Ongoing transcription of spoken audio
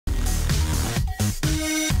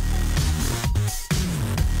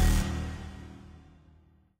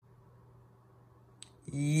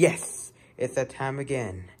Yes, it's that time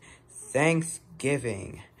again.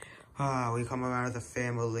 Thanksgiving. We come around as a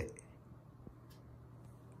family.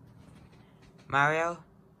 Mario,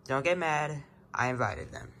 don't get mad. I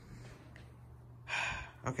invited them.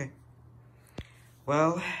 Okay.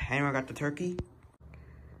 Well, anyone got the turkey?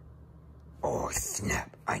 Oh,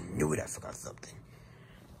 snap. I knew it. I forgot something.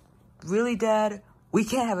 Really, Dad? We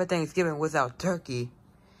can't have a Thanksgiving without turkey.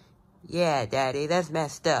 Yeah, Daddy, that's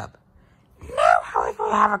messed up. No, how are we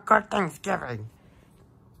gonna have a good Thanksgiving?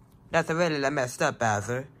 That's really messed up,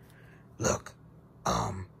 Bowser. Look,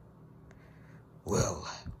 well,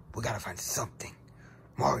 we gotta find something.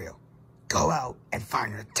 Mario, go out and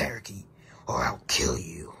find a turkey, or I'll kill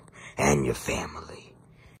you and your family.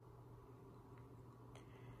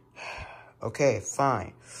 Okay,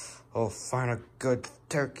 fine. I'll find a good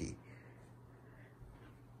turkey.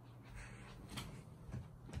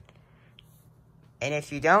 And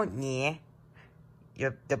if you don't,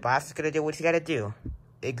 the boss is gonna do what you gotta do.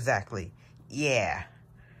 Exactly. Yeah.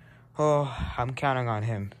 Oh, I'm counting on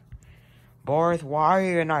him. Boris, why are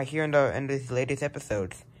you not here in these latest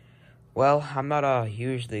episodes? Well, I'm not a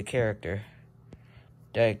usually character.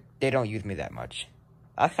 They don't use me that much.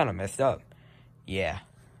 That's kind of messed up. Yeah.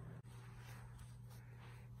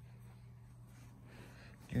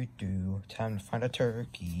 Time to find a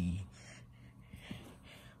turkey.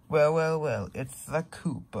 Well, it's the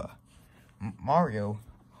Koopa. Mario,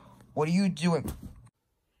 what are you doing?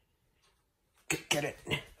 Get it.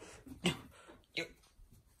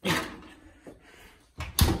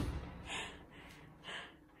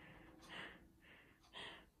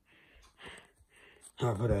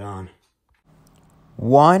 I'll put it on.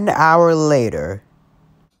 1 hour later.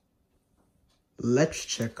 Let's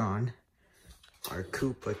check on our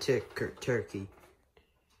Koopa turkey.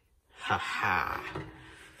 Haha.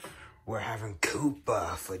 We're having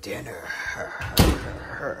Koopa for dinner.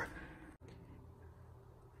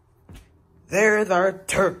 There's our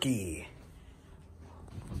turkey.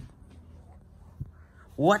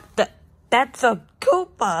 What the? That's a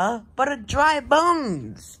Koopa, but a dry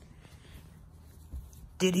bones.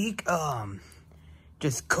 Did he,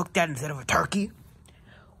 just cook that instead of a turkey?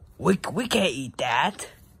 We can't eat that.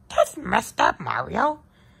 That's messed up, Mario.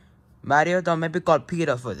 Mario, don't make me call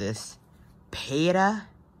PETA for this. PETA?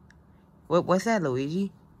 What's that,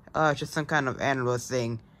 Luigi? It's just some kind of animal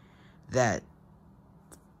thing that,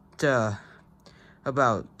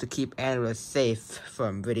 about to keep animals safe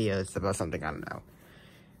from videos about something, I don't know.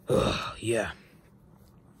 Ugh, yeah.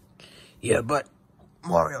 Yeah, but,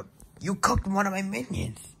 Mario, you cooked one of my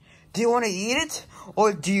minions. Do you want to eat it,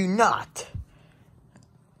 or do you not?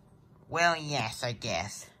 Well, yes, I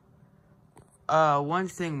guess. One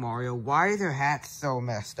thing, Mario, why is your hat so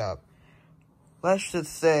messed up? Let's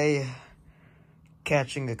just say,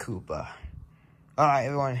 catching a Koopa. Alright,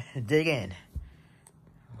 everyone, dig in.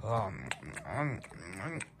 Oh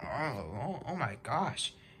my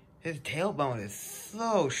gosh. His tailbone is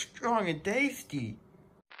so strong and tasty.